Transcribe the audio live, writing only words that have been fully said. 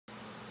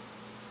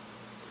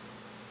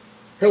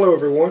Hello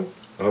everyone,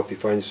 I hope you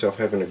find yourself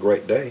having a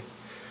great day.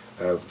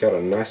 I've got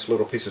a nice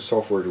little piece of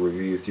software to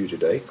review with you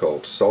today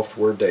called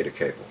Software Data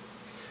Cable.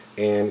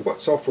 And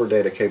what Software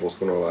Data Cable is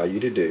going to allow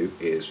you to do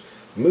is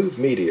move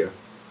media,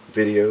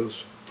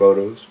 videos,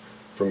 photos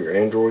from your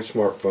Android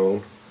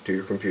smartphone to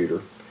your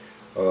computer.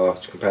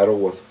 It's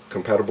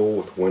compatible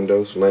with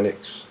Windows,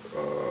 Linux,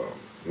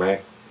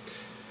 Mac.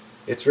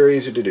 It's very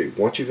easy to do.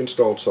 Once you've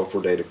installed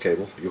Software Data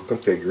Cable, you'll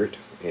configure it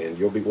and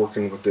you'll be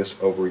working with this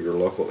over your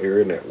local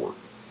area network.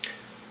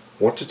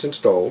 Once it's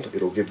installed,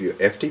 it'll give you an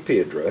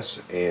FTP address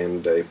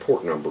and a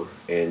port number,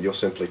 and you'll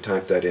simply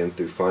type that in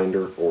through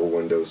Finder or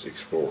Windows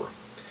Explorer.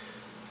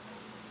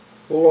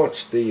 We'll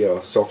launch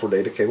the Software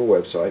Data Cable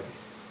website.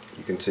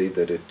 You can see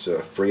that it's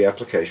a free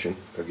application.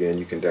 Again,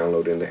 you can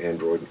download in the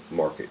Android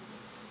market.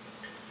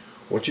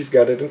 Once you've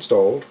got it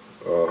installed,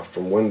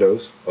 from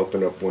Windows,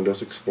 open up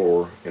Windows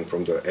Explorer, and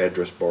from the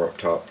address bar up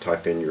top,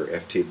 type in your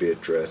FTP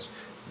address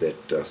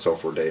that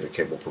Software Data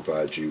Cable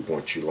provides you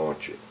once you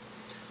launch it.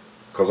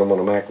 Because I'm on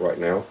a Mac right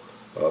now,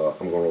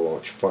 I'm going to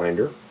launch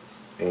Finder,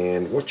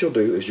 and what you'll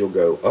do is you'll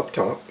go up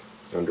top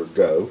under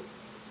Go,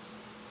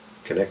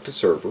 Connect to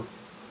Server.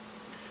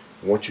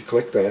 Once you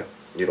click that,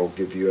 it'll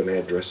give you an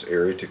address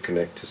area to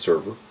connect to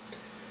server.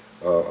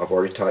 I've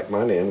already typed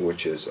mine in,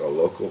 which is a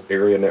local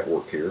area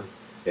network here,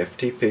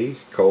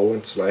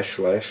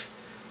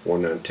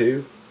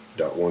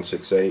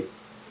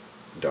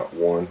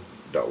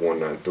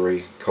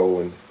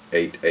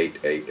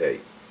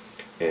 ftp://192.168.1.193:8888.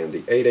 And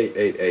the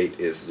 8888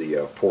 is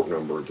the port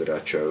number that I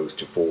chose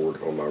to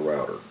forward on my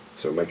router.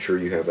 So make sure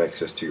you have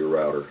access to your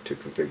router to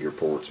configure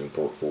ports and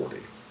port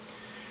forwarding.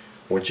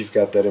 Once you've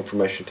got that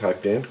information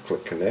typed in,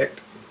 click Connect.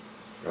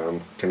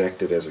 I'm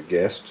connected as a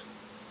guest.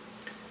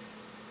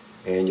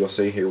 And you'll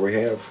see here we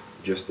have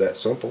just that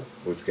simple.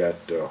 We've got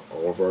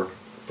all of our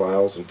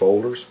files and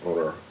folders on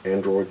our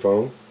Android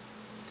phone.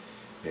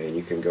 And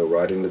you can go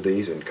right into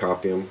these and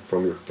copy them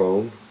from your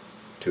phone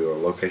to a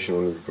location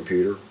on your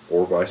computer,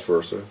 or vice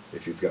versa.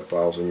 If you've got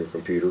files on your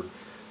computer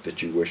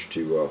that you wish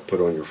to put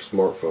on your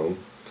smartphone,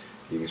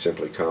 you can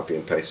simply copy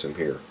and paste them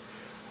here.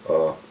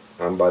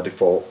 I'm by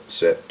default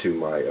set to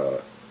my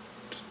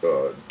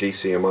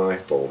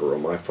DCMI folder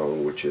on my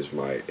phone, which is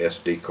my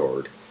SD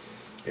card,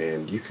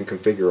 and you can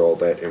configure all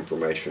that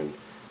information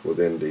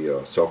within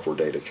the Software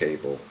Data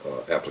Cable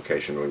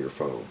application on your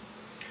phone.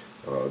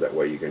 That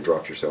way you can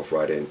drop yourself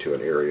right into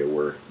an area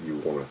where you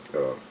want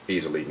to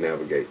easily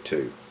navigate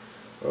to.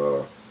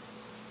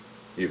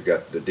 You've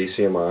got the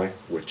DCMI,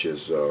 which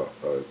is a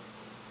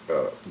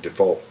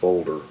default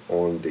folder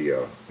on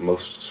the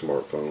most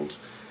smartphones,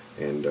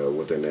 and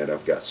within that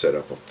I've got set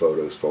up a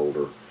photos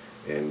folder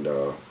and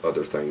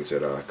other things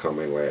that I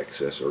commonly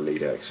access or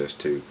need access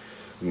to,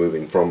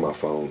 moving from my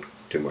phone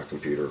to my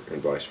computer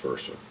and vice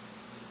versa.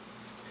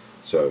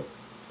 So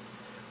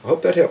I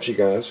hope that helps you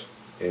guys,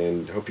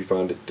 and hope you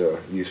find it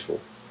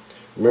useful.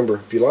 Remember,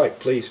 if you like,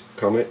 please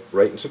comment,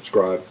 rate, and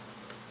subscribe,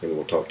 and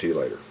we'll talk to you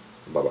later.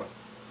 Bye-bye.